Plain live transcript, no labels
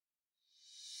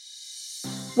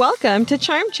Welcome to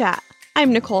Charm Chat.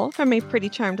 I'm Nicole from A Pretty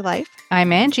Charmed Life.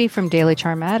 I'm Angie from Daily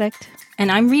Charm Addict.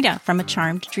 And I'm Rita from A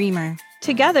Charmed Dreamer.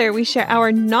 Together, we share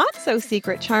our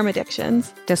not-so-secret charm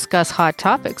addictions, Discuss hot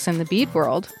topics in the bead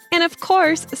world. and of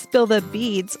course, spill the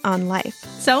beads on life.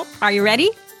 So, are you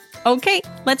ready? Okay,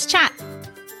 let's chat.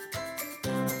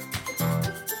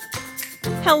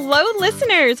 Hello,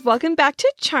 listeners. Welcome back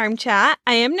to Charm Chat.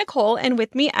 I am Nicole, and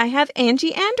with me, I have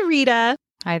Angie and Rita.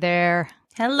 Hi there.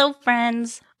 Hello,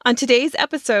 friends. On today's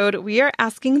episode, we are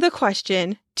asking the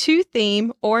question, to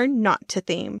theme or not to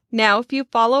theme? Now, if you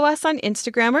follow us on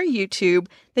Instagram or YouTube,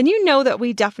 then you know that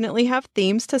we definitely have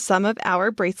themes to some of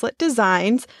our bracelet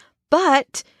designs,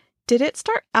 but did it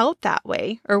start out that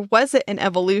way, or was it an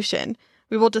evolution?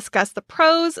 We will discuss the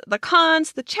pros, the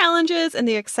cons, the challenges, and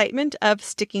the excitement of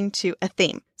sticking to a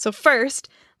theme. So first,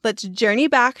 let's journey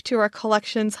back to our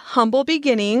collection's humble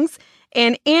beginnings.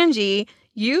 And Angie,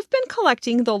 you've been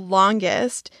collecting the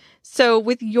longest. So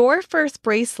with your first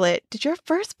bracelet, did your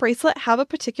first bracelet have a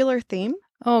particular theme?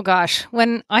 Oh gosh,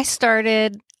 when I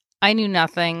started, I knew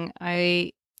nothing.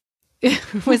 I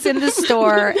was in the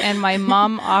store and my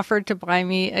mom offered to buy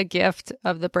me a gift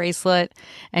of the bracelet,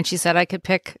 and she said I could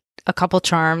pick a couple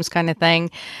charms kind of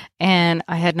thing, and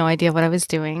I had no idea what I was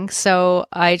doing. So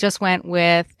I just went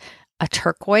with a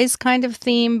turquoise kind of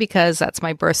theme because that's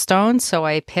my birthstone. So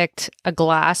I picked a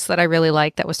glass that I really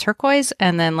liked that was turquoise,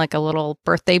 and then like a little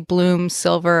birthday bloom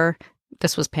silver.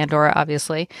 This was Pandora,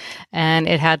 obviously, and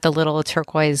it had the little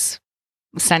turquoise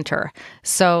center.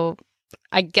 So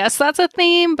I guess that's a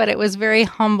theme, but it was very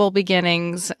humble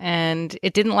beginnings, and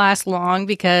it didn't last long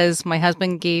because my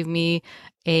husband gave me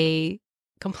a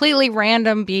completely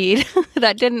random bead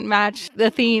that didn't match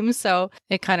the theme. So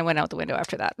it kind of went out the window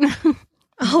after that.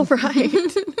 All right.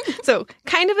 So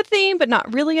kind of a theme, but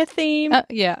not really a theme.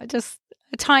 Yeah, just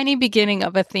a tiny beginning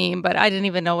of a theme, but I didn't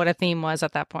even know what a theme was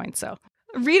at that point. So,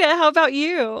 Rita, how about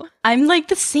you? I'm like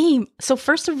the same. So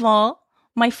first of all,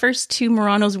 my first two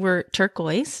Muranos were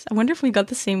turquoise. I wonder if we got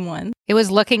the same one. it was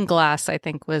Looking Glass, I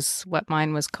think, was what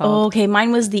mine was called. Oh, okay,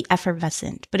 mine was the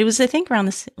effervescent, but it was, I think, around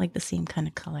the same kind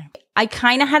of color. I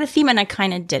kind of had a theme and I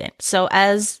kind of didn't. So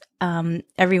as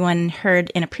everyone heard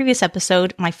in a previous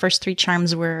episode, my first three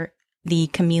charms were the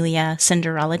Camellia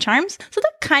Cinderella charms. So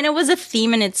that kind of was a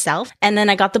theme in itself. And then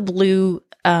I got the blue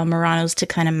Muranos to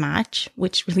kind of match,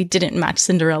 which really didn't match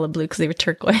Cinderella blue because they were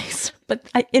turquoise. But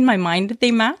in my mind,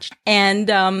 they matched. And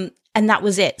that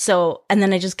was it. So, and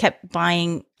then I just kept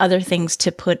buying other things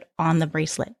to put on the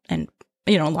bracelet. And,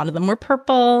 you know, a lot of them were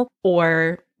purple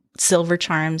or silver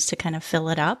charms to kind of fill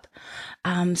it up.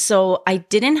 So I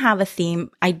didn't have a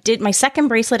theme. My second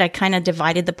bracelet, I kind of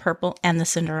divided the purple and the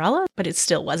Cinderella, but it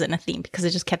still wasn't a theme because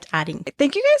it just kept adding.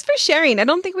 Thank you guys for sharing. I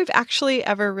don't think we've actually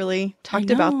ever really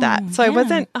talked about that. So I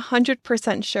wasn't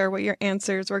 100% sure what your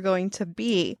answers were going to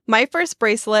be. My first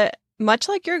bracelet, much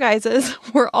like your guys's,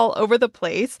 were all over the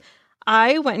place.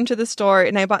 I went into the store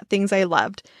and I bought things I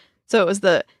loved. So it was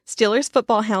the Steelers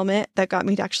football helmet that got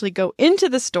me to actually go into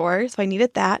the store. So I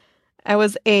needed that. I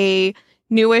was a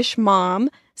newish mom,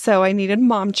 so I needed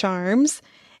mom charms.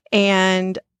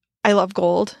 And I love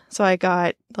gold. So I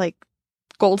got like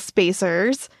gold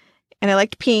spacers. And I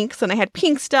liked pinks, and I had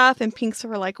pink stuff, and pinks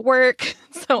were like work.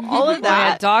 So all of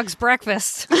that. Dog's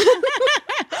breakfast.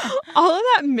 All of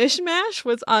that mishmash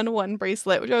was on one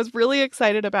bracelet, which I was really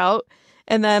excited about.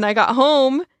 And then I got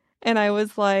home and I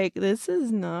was like, this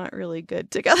is not really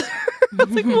good together. I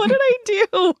was like, what did I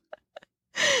do?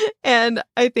 And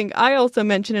I think I also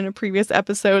mentioned in a previous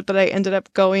episode that I ended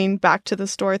up going back to the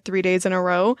store 3 days in a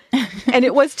row. And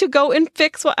it was to go and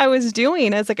fix what I was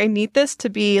doing. I was like, I need this to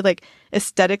be like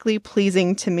aesthetically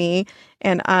pleasing to me.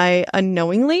 And I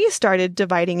unknowingly started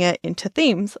dividing it into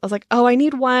themes. I was like, oh, I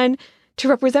need one to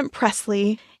represent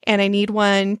Presley, and I need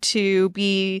one to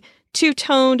be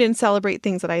two-toned and celebrate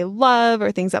things that I love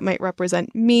or things that might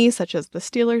represent me, such as the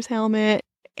Steelers helmet.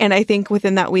 And I think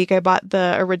within that week, I bought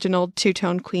the original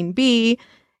two-tone Queen Bee.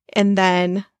 And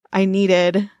then I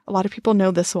needed, a lot of people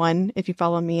know this one, if you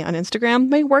follow me on Instagram,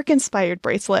 my work-inspired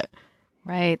bracelet.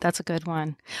 Right. That's a good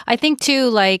one. I think too,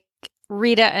 like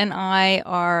Rita and I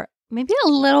are maybe a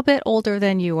little bit older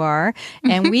than you are.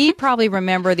 And we probably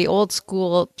remember the old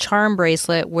school charm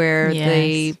bracelet where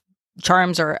the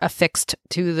charms are affixed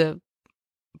to the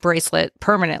bracelet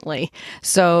permanently.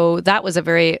 So that was a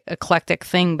very eclectic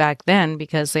thing back then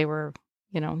because they were,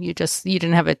 you know, you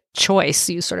didn't have a choice.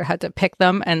 You sort of had to pick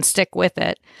them and stick with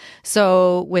it.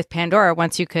 So with Pandora,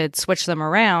 once you could switch them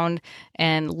around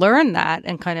and learn that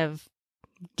and kind of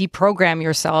deprogram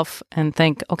yourself and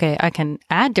think, okay, I can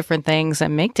add different things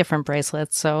and make different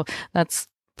bracelets. So that's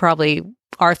probably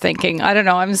our thinking. I don't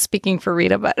know. I'm speaking for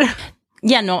Rita, but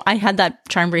Yeah, no, I had that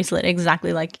charm bracelet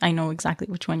exactly like I know exactly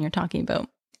which one you're talking about.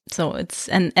 So it's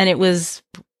and it was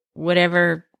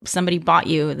whatever somebody bought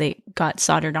you, they got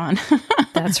soldered on.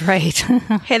 That's right.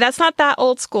 Hey, that's not that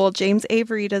old school. James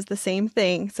Avery does the same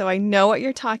thing. So I know what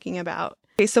you're talking about.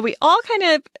 Okay, so we all kind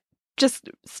of just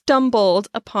stumbled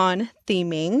upon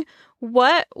theming.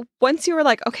 Once you were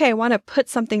like, okay, I want to put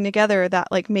something together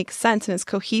that like makes sense and is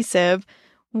cohesive,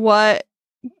 what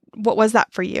was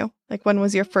that for you? Like, when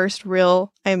was your first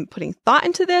real, I'm putting thought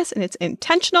into this and it's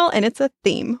intentional and it's a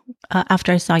theme?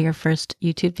 After I saw your first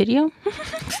YouTube video.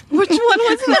 Which one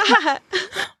was that?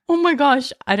 Oh my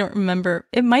gosh, I don't remember.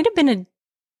 It might have been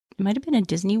a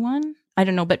Disney one. I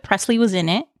don't know, but Presley was in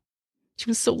it. She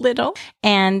was so little.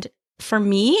 And for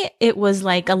me, it was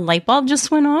like a light bulb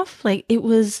just went off. Like, it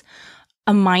was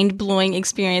a mind-blowing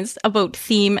experience about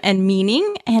theme and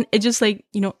meaning. And it just like,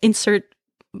 insert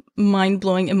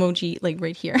mind-blowing emoji like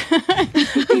right here.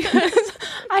 Because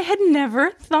I had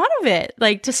never thought of it.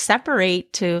 Like, to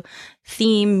separate to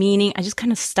theme, meaning, I just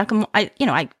kind of stuck them. I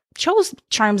chose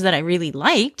charms that I really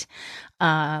liked.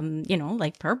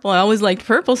 Like purple. I always liked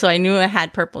purple, so I knew I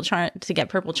had to get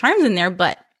purple charms in there,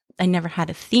 but I never had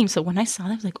a theme. So when I saw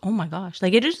that, I was like, oh my gosh,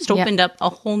 like it just opened up a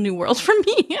whole new world for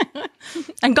me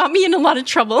and got me in a lot of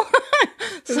trouble.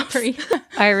 Sorry.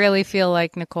 I really feel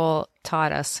like Nicole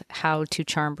taught us how to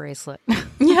charm bracelet.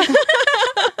 Yeah.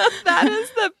 That is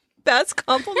the best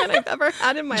compliment I've ever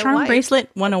had in my life. Charm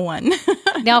bracelet 101.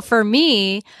 Now, for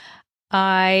me,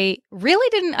 I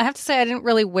have to say, I didn't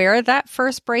really wear that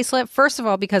first bracelet. First of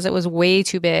all, because it was way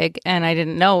too big and I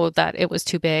didn't know that it was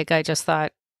too big. I just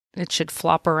thought it should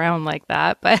flop around like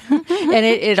that. But, and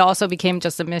it also became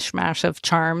just a mishmash of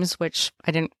charms, which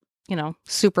I didn't,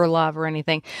 super love or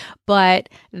anything. But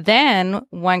then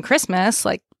one Christmas,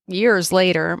 like years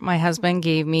later, my husband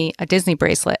gave me a Disney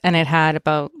bracelet and it had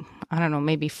about, I don't know,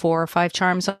 maybe 4 or 5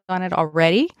 charms on it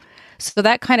already. So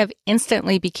that kind of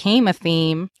instantly became a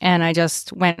theme and I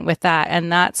just went with that.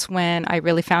 And that's when I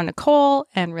really found Nicole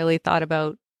and really thought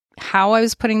about how I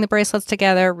was putting the bracelets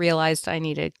together, realized I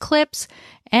needed clips.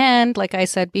 And like I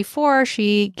said before,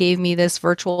 she gave me this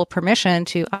virtual permission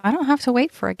I don't have to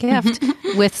wait for a gift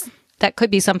that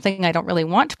could be something I don't really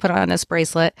want to put on this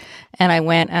bracelet. And I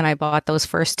went and I bought those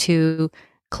first 2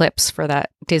 clips for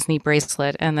that Disney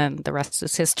bracelet, and then the rest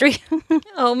is history.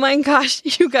 Oh my gosh,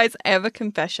 you guys, I have a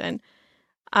confession.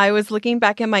 I was looking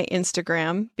back at my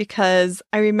Instagram because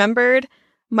I remembered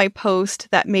my post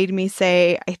that made me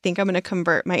say, I think I'm going to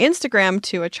convert my Instagram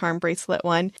to a charm bracelet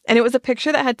one. And it was a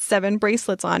picture that had 7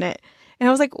 bracelets on it. And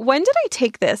I was like, when did I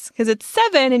take this? Because it's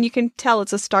 7 and you can tell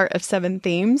it's a start of 7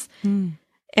 themes.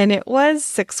 And it was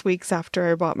 6 weeks after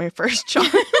I bought my first charm.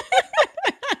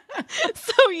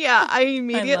 So yeah, I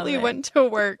immediately went to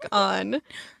work on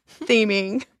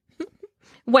theming.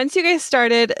 Once you guys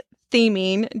started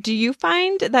theming, do you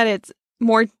find that it's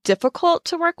more difficult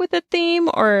to work with a theme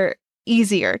or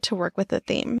easier to work with a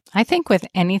theme? I think with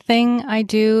anything I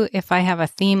do, if I have a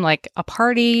theme like a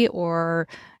party or,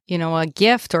 a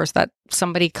gift or that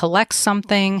somebody collects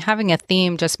something, having a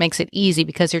theme just makes it easy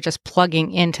because you're just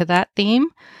plugging into that theme.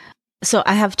 So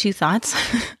I have 2 thoughts.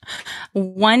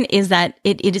 One is that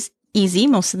it is easy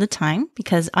most of the time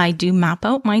because I do map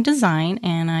out my design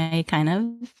and I kind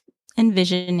of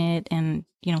envision it and,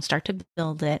 start to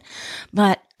build it.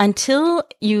 But until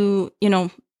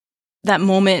that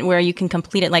moment where you can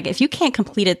complete it, like if you can't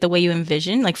complete it the way you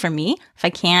envision, like for me, if I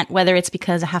can't, whether it's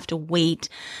because I have to wait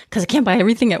because I can't buy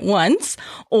everything at once,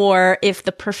 or if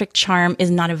the perfect charm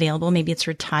is not available, maybe it's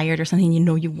retired or something,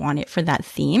 you want it for that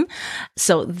theme.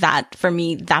 So that for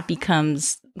me, that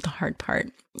becomes the hard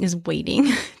part, is waiting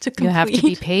to complete. You have to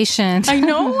be patient. I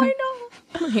know. I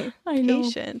know.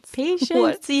 Patience.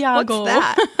 What's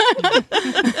that?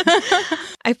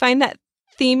 I find that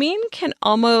theming can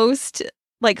almost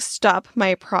like stop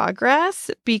my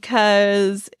progress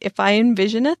because if I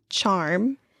envision a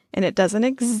charm and it doesn't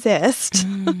exist,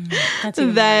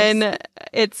 then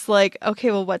it's like,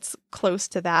 okay, well, what's close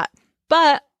to that?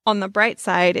 But on the bright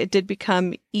side, it did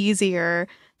become easier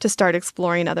to start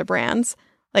exploring other brands.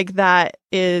 Like that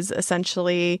is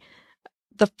essentially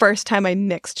the first time I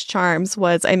mixed charms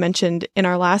was I mentioned in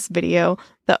our last video,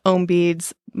 the Ohm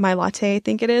Beads My Latte, I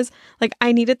think it is. Like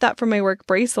I needed that for my work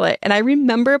bracelet. And I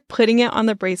remember putting it on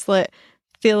the bracelet,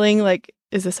 feeling like,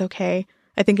 is this okay?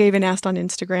 I think I even asked on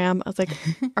Instagram. I was like,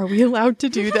 are we allowed to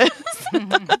do this?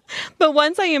 But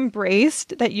once I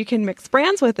embraced that you can mix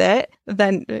brands with it,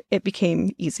 then it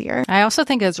became easier. I also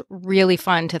think it's really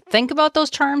fun to think about those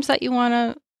charms that you want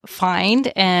to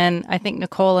find. And I think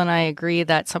Nicole and I agree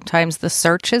that sometimes the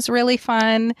search is really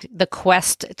fun, the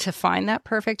quest to find that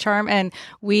perfect charm. And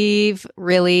we've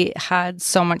really had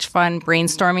so much fun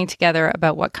brainstorming together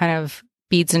about what kind of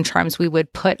beads and charms we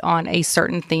would put on a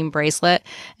certain theme bracelet.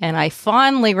 And I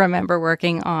fondly remember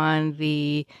working on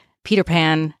the Peter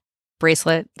Pan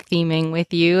bracelet theming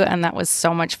with you, and that was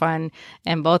so much fun.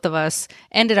 And both of us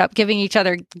ended up giving each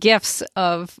other gifts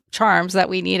of charms that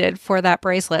we needed for that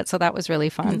bracelet, so that was really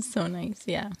fun. That's so nice.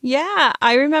 Yeah. Yeah,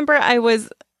 I remember I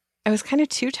was kind of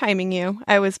two-timing you.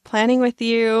 I was planning with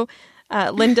you,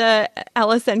 Linda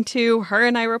Ellison too. Her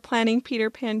and I were planning Peter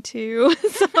Pan too.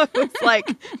 So it was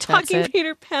like talking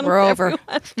Peter Pan. We're with over.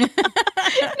 everyone.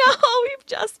 No, we've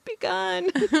just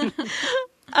begun.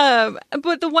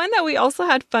 But the one that we also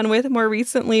had fun with more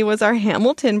recently was our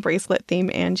Hamilton bracelet theme,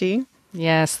 Angie.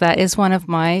 Yes, that is one of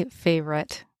my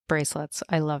favorite bracelets.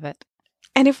 I love it.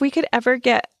 And if we could ever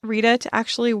get Rita to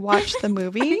actually watch the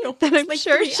movie, then I'm like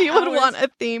sure 3 she would hours. want a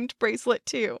themed bracelet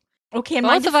too. Okay, in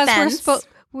my Both of us defense,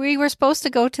 we were supposed to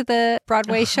go to the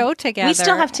Broadway show together. we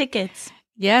still have tickets.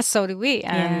 Yes, so do we.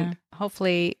 And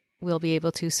hopefully we'll be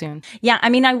able to soon. Yeah, I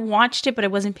mean, I watched it, but I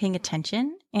wasn't paying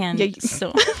attention. And Yeah,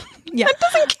 so, yeah. That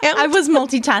doesn't count. I was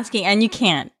multitasking, and you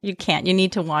can't. You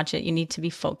need to watch it. You need to be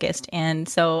focused. And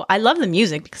so I love the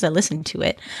music because I listened to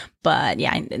it. But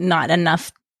yeah, not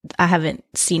enough. I haven't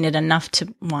seen it enough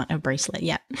to want a bracelet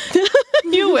yet.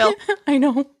 You will. I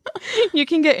know. You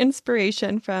can get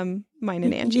inspiration from mine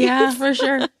and Angie. Yeah, for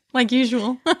sure. Like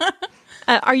usual.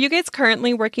 Are you guys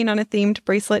currently working on a themed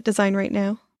bracelet design right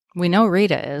now? We know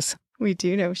Rita is. We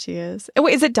do know she is. Oh,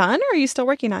 wait, is it done or are you still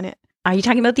working on it? Are you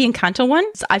talking about the Encanto one?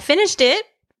 So I finished it,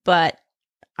 but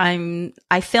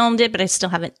I filmed it, but I still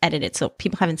haven't edited, so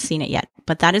people haven't seen it yet.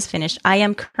 But that is finished. I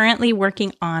am currently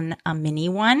working on a mini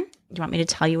one. Do you want me to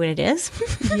tell you what it is?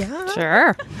 Yeah.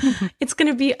 Sure. It's going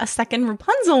to be a second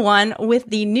Rapunzel one with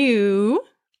the new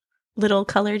little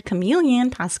colored chameleon,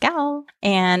 Pascal.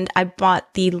 And I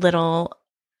bought the little,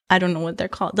 I don't know what they're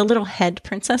called, the little head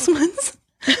princess ones.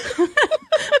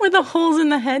 With the holes in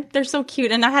the head. They're so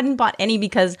cute. And I hadn't bought any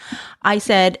because I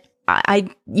said,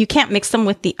 you can't mix them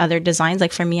with the other designs.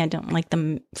 Like for me, I don't like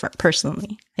them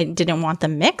personally. I didn't want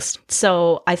them mixed.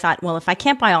 So I thought, well, if I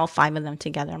can't buy all 5 of them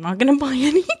together, I'm not going to buy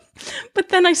any. But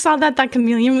then I saw that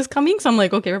chameleon was coming. So I'm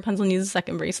like, okay, Rapunzel needs a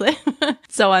second bracelet.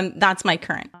 So that's my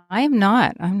current. I'm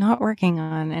not working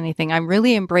on anything. I'm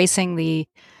really embracing the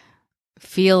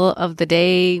feel of the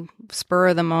day, spur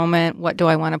of the moment. What do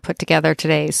I want to put together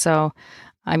today? So,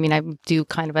 I mean, I do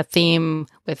kind of a theme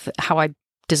with how I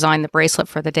design the bracelet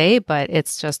for the day, but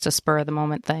it's just a spur of the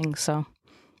moment thing. So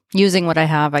using what I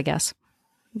have, I guess.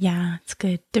 Yeah, it's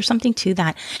good. There's something to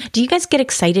that. Do you guys get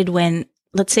excited when,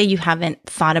 let's say you haven't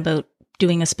thought about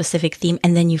doing a specific theme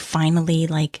and then you finally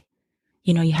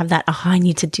you have that, I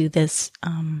need to do this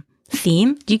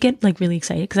theme? Do you get really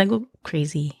excited? Because I go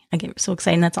crazy. I get so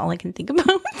excited and that's all I can think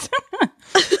about.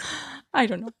 I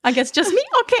don't know. I guess just me.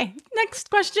 Okay, next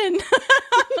question.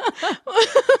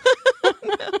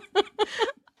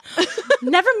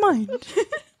 Never mind.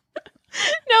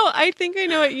 No, I think I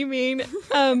know what you mean.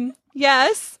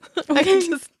 Yes. Okay.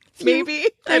 Maybe.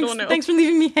 I don't know. Thanks for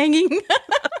leaving me hanging.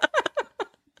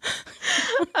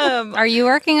 Are you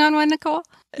working on one, Nicole?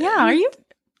 Yeah, are you?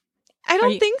 I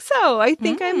don't think so. I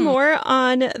think I'm more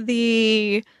on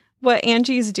what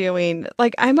Angie's doing.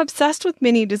 I'm obsessed with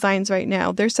mini designs right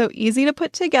now. They're so easy to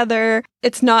put together.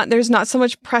 There's not so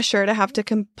much pressure to have to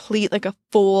complete a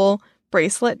full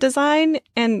bracelet design.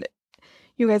 And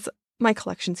you guys, my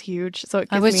collection's huge. So it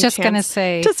gives I was me just a going to chance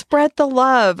say to spread the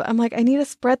love. I'm like, I need to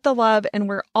spread the love and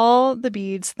wear all the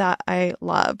beads that I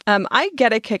love. I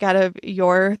get a kick out of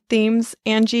your themes,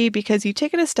 Angie, because you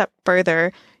take it a step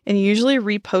further and you usually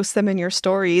repost them in your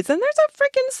stories. And there's a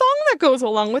freaking song that goes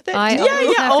along with it. I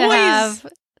always have to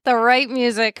have the right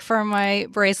music for my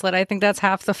bracelet. I think that's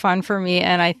half the fun for me.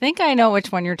 And I think I know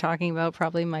which one you're talking about.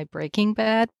 Probably my Breaking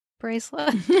Bad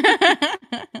bracelet.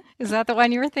 Is that the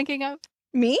one you were thinking of?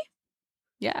 Me?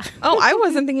 Yeah. Oh, I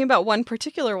wasn't thinking about one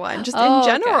particular one. Just in Okay.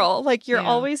 general. You're Yeah.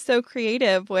 always so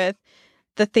creative with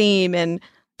the theme and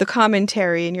the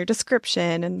commentary and your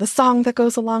description and the song that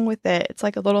goes along with it. It's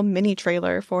like a little mini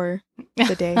trailer for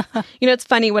the day. It's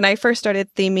funny, when I first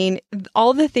started theming,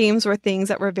 all the themes were things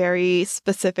that were very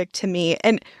specific to me.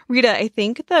 And Rita, I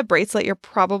think the bracelet you're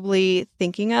probably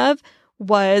thinking of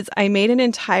was I made an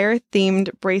entire themed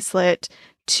bracelet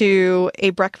to a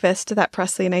breakfast that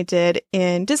Presley and I did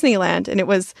in Disneyland. And it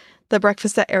was the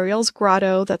breakfast at Ariel's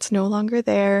Grotto that's no longer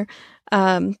there.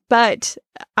 But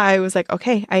I was like,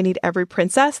 okay, I need every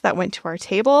princess that went to our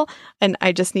table. And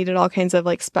I just needed all kinds of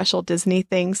like special Disney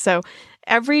things. So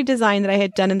every design that I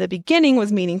had done in the beginning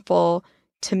was meaningful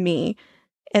to me.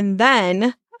 And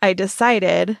then I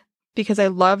decided, because I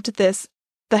loved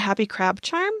the Happy Crab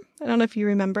charm. I don't know if you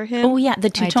remember him. Oh, yeah. The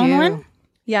two-tone one?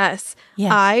 Yes.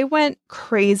 Yes. I went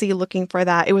crazy looking for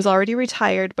that. It was already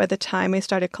retired by the time I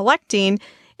started collecting.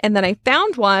 And then I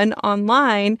found one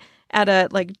online at a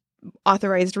like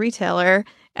authorized retailer,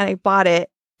 and I bought it,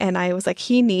 and I was like,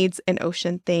 he needs an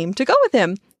ocean theme to go with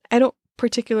him. I don't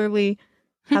particularly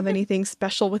have anything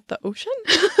special with the ocean.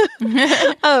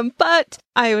 But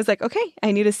I was like, okay,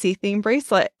 I need a sea theme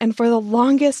bracelet. And for the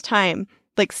longest time,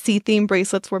 like sea theme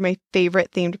bracelets were my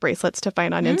favorite themed bracelets to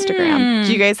find on Instagram.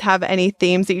 Do you guys have any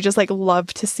themes that you just like love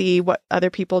to see what other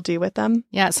people do with them?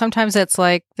 Yeah, sometimes it's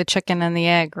like the chicken and the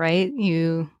egg, right?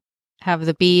 You have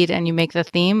the bead and you make the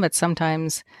theme, but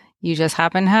sometimes you just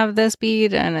happen to have this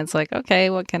bead and it's like, okay,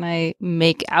 what can I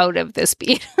make out of this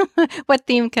bead? What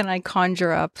theme can I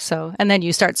conjure up? So, and then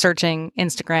you start searching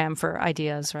Instagram for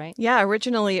ideas, right? Yeah,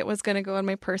 originally it was going to go on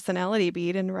my personality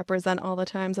bead and represent all the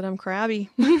times that I'm crabby.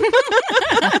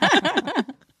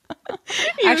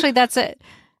 Actually, that's it.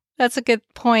 That's a good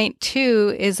point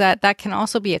too, is that can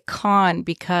also be a con,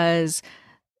 because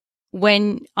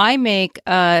when I make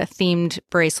a themed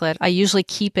bracelet, I usually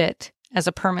keep it as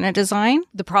a permanent design.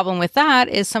 The problem with that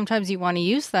is sometimes you want to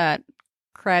use that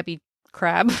crabby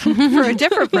crab for a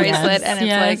different bracelet. And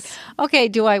it's like, okay,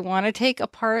 do I want to take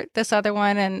apart this other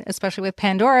one? And especially with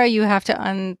Pandora, you have to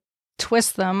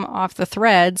untwist them off the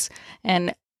threads.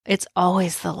 And it's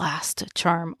always the last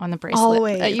charm on the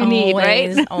bracelet that you need,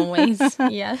 right? Always.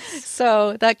 Yes.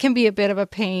 So that can be a bit of a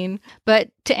pain. But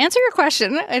to answer your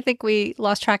question, I think we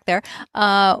lost track there.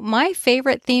 My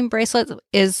favorite theme bracelet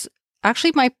is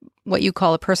actually what you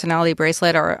call a personality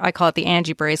bracelet, or I call it the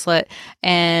Angie bracelet.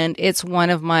 And it's one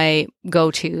of my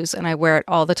go-tos, and I wear it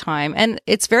all the time. And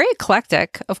it's very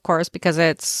eclectic, of course, because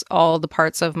it's all the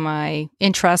parts of my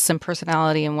interests and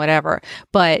personality and whatever.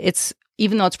 But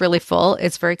even though it's really full,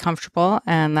 it's very comfortable.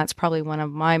 And that's probably one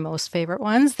of my most favorite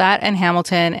ones. That and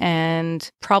Hamilton, and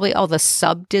probably all the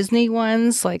sub-Disney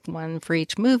ones, like one for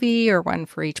each movie or one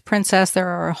for each princess. There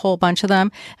are a whole bunch of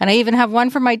them. And I even have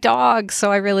one for my dog.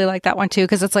 So I really like that one too,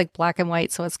 because it's like black and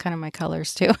white. So it's kind of my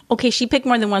colors too. Okay, she picked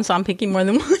more than one, so I'm picking more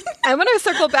than one. I'm going to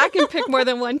circle back and pick more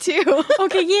than one too.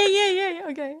 Okay, yeah.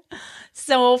 Okay.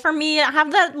 So for me, I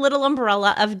have that little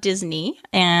umbrella of Disney,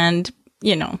 and,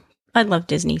 I love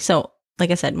Disney. So like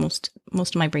I said, most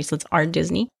of my bracelets are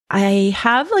Disney. I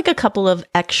have like a couple of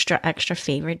extra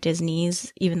favorite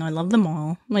Disneys, even though I love them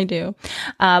all. I do.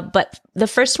 But the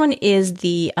first one is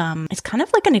it's kind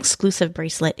of like an exclusive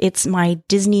bracelet. It's my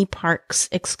Disney Parks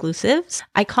exclusives.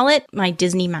 I call it my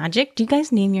Disney Magic. Do you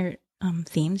guys name your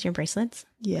themes, your bracelets?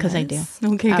 Yeah. Because I do.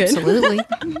 Okay, good. Absolutely.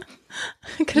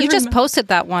 You just posted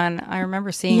that one. I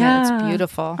remember seeing it. It's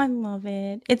beautiful. I love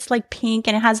it. It's like pink,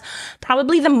 and it has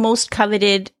probably the most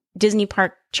coveted Disney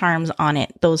park charms on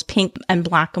it. Those pink and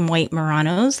black and white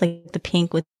Muranos, like the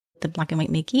pink with the black and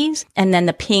white Mickeys, and then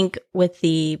the pink with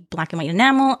the black and white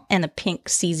enamel, and the pink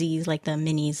CZs, like the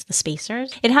minis, the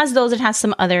spacers. It has those. It has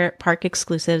some other park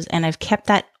exclusives, and I've kept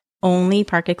that only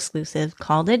park exclusive,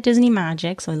 called it Disney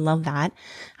Magic. So I love that.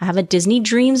 I have a Disney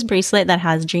Dreams bracelet that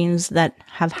has dreams that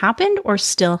have happened or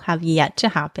still have yet to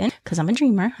happen, because I'm a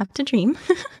dreamer, have to dream.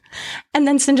 And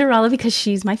then Cinderella, because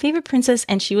she's my favorite princess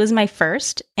and she was my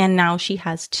first, and now she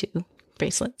has 2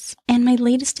 bracelets. And my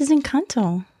latest is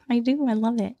Encanto. I do. I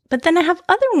love it. But then I have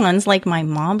other ones like my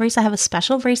mom bracelet. I have a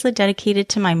special bracelet dedicated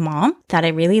to my mom that I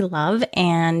really love.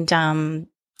 And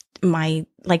my,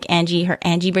 like Angie, her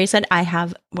Angie bracelet, I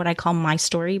have what I call my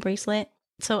story bracelet.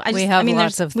 So we have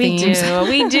lots of themes.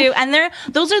 We do. And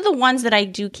those are the ones that I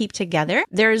do keep together.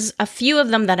 There's a few of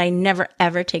them that I never,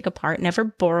 ever take apart, never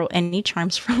borrow any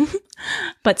charms from.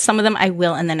 But some of them I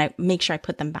will, and then I make sure I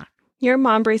put them back. Your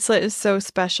mom bracelet is so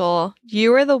special.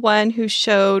 You were the one who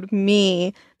showed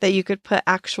me that you could put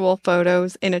actual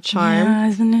photos in a charm. Yeah,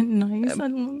 isn't it nice? I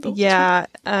love those. Yeah.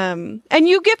 And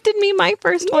you gifted me my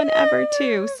first one ever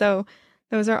too. So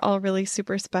those are all really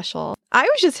super special. I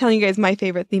was just telling you guys my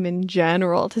favorite theme in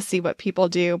general to see what people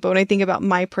do. But when I think about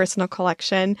my personal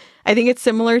collection, I think it's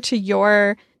similar to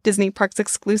your Disney Parks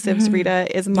exclusives, Rita,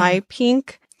 is my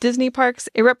pink Disney Parks.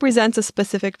 It represents a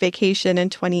specific vacation in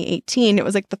 2018. It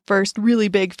was like the first really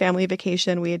big family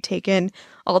vacation we had taken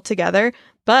all together.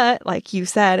 But like you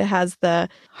said, it has the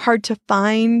hard to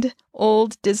find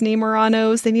old Disney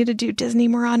Muranos. They need to do Disney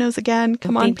Muranos again.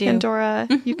 Come on, Pandora.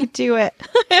 You could do it.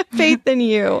 I have faith in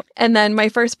you. And then my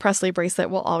first Presley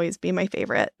bracelet will always be my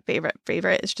favorite.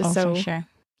 It's just for sure.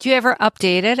 Do you ever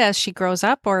update it as she grows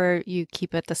up, or you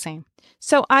keep it the same?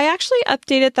 So I actually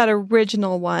updated that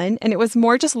original one, and it was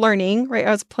more just learning, right? I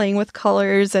was playing with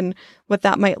colors and what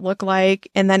that might look like.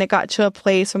 And then it got to a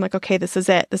place where I'm like, okay, this is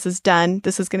it. This is done.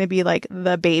 This is going to be like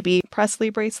the baby Presley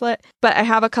bracelet. But I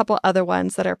have a couple other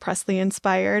ones that are Presley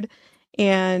inspired.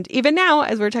 And even now,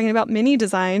 as we're talking about mini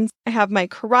designs, I have my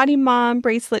Karate Mom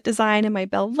bracelet design and my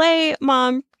Ballet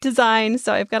Mom design.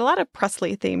 So I've got a lot of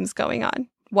Presley themes going on.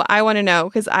 What I want to know,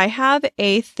 because I have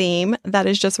a theme that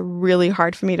is just really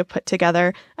hard for me to put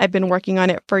together. I've been working on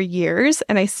it for years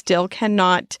and I still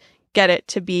cannot get it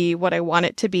to be what I want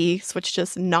it to be. So it's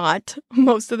just not.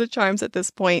 Most of the charms at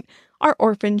this point are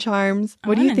orphan charms.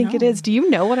 What do you think it is? Do you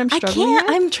know what I'm struggling with?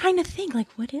 I'm trying to think, like,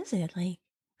 what is it? Like,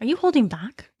 are you holding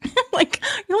back? Like,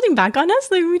 you're holding back on us?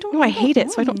 Like, we don't. No, I hate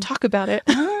it, so I don't talk about it.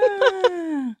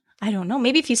 I don't know.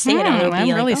 Maybe if you say it, it'll be I'm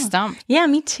really like, stumped. Yeah,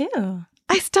 me too.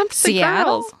 I stumped the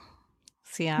Seattle? girls.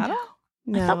 Seattle?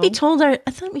 No. I thought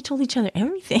we told each other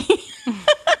everything.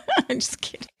 I'm just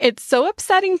kidding. It's so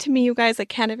upsetting to me, you guys. I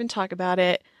can't even talk about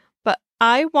it. But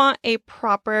I want a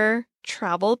proper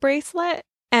travel bracelet.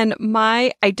 And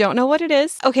I don't know what it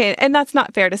is. Okay, and that's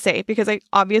not fair to say because I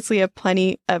obviously have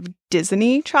plenty of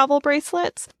Disney travel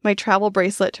bracelets. My travel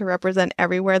bracelet to represent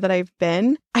everywhere that I've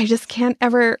been. I just can't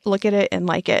ever look at it and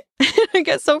like it. I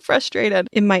get so frustrated.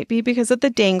 It might be because of the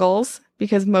dangles,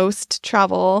 because most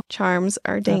travel charms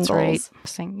are dangles.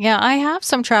 That's right. Yeah, I have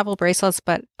some travel bracelets,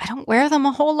 but I don't wear them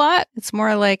a whole lot. It's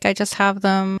more like I just have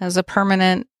them as a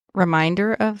permanent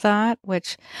reminder of that,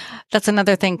 which that's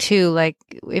another thing too. Like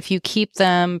if you keep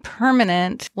them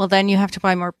permanent, well, then you have to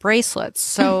buy more bracelets.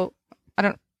 So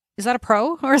is that a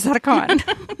pro or is that a con?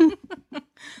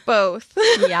 Both.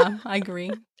 Yeah, I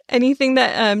agree. Anything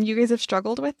that you guys have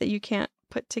struggled with that you can't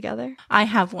put together? I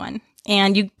have one.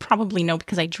 And you probably know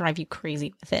because I drive you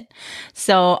crazy with it.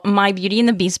 So my Beauty and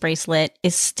the Beast bracelet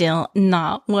is still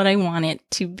not what I want it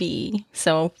to be.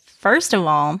 So first of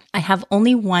all, I have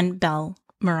only one Belle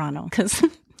Murano because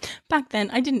back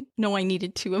then I didn't know I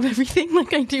needed two of everything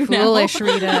like I do now. Foolish,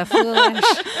 Rita, foolish.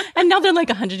 And now they're like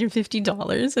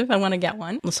 $150 if I want to get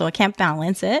one. So I can't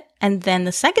balance it. And then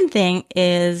the second thing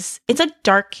is it's a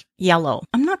dark yellow.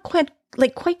 I'm not quite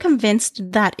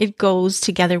convinced that it goes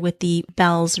together with the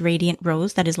Belle's Radiant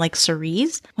Rose that is like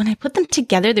cerise. When I put them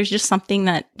together, there's just something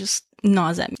that just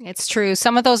gnaws at me. It's true.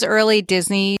 Some of those early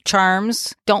Disney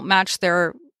charms don't match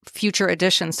their future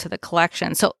additions to the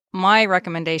collection. So my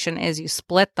recommendation is you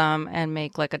split them and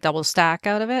make like a double stack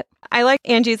out of it. I like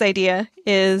Angie's idea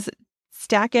is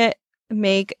stack it,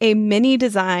 make a mini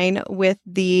design with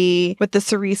the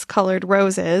cerise colored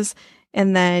roses,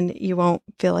 and then you won't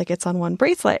feel like it's on one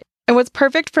bracelet. And what's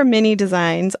perfect for mini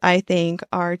designs, I think,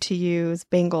 are to use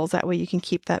bangles. That way you can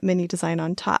keep that mini design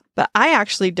on top. But I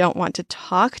actually don't want to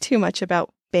talk too much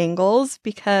about bangles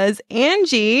because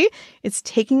Angie is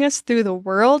taking us through the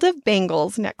world of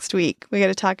bangles next week. We got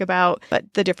to talk about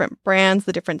the different brands,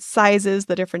 the different sizes,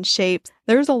 the different shapes.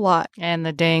 There's a lot. And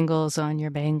the dangles on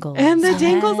your bangles. And the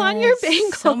dangles on your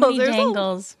bangles. So many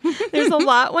dangles. There's a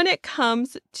lot when it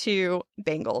comes to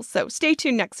bangles. So stay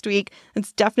tuned next week.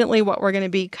 That's definitely what we're going to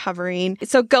be covering.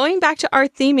 So going back to our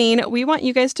theming, we want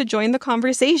you guys to join the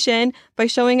conversation by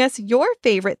showing us your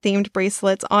favorite themed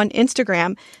bracelets on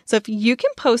Instagram. So if you can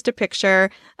post a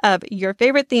picture of your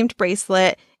favorite themed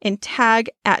bracelet and tag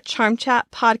at Charm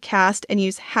Chat Podcast and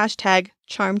use hashtag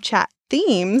Charm Chat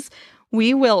Themes,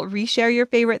 we will reshare your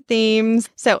favorite themes.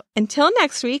 So until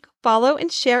next week, follow and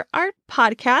share our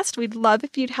podcast. We'd love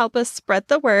if you'd help us spread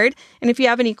the word. And if you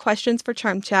have any questions for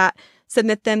Charm Chat,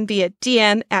 submit them via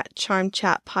DM at Charm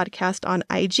Chat Podcast on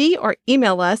IG or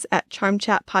email us at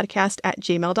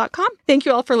charmchatpodcast@gmail.com. Thank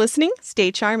you all for listening.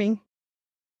 Stay charming.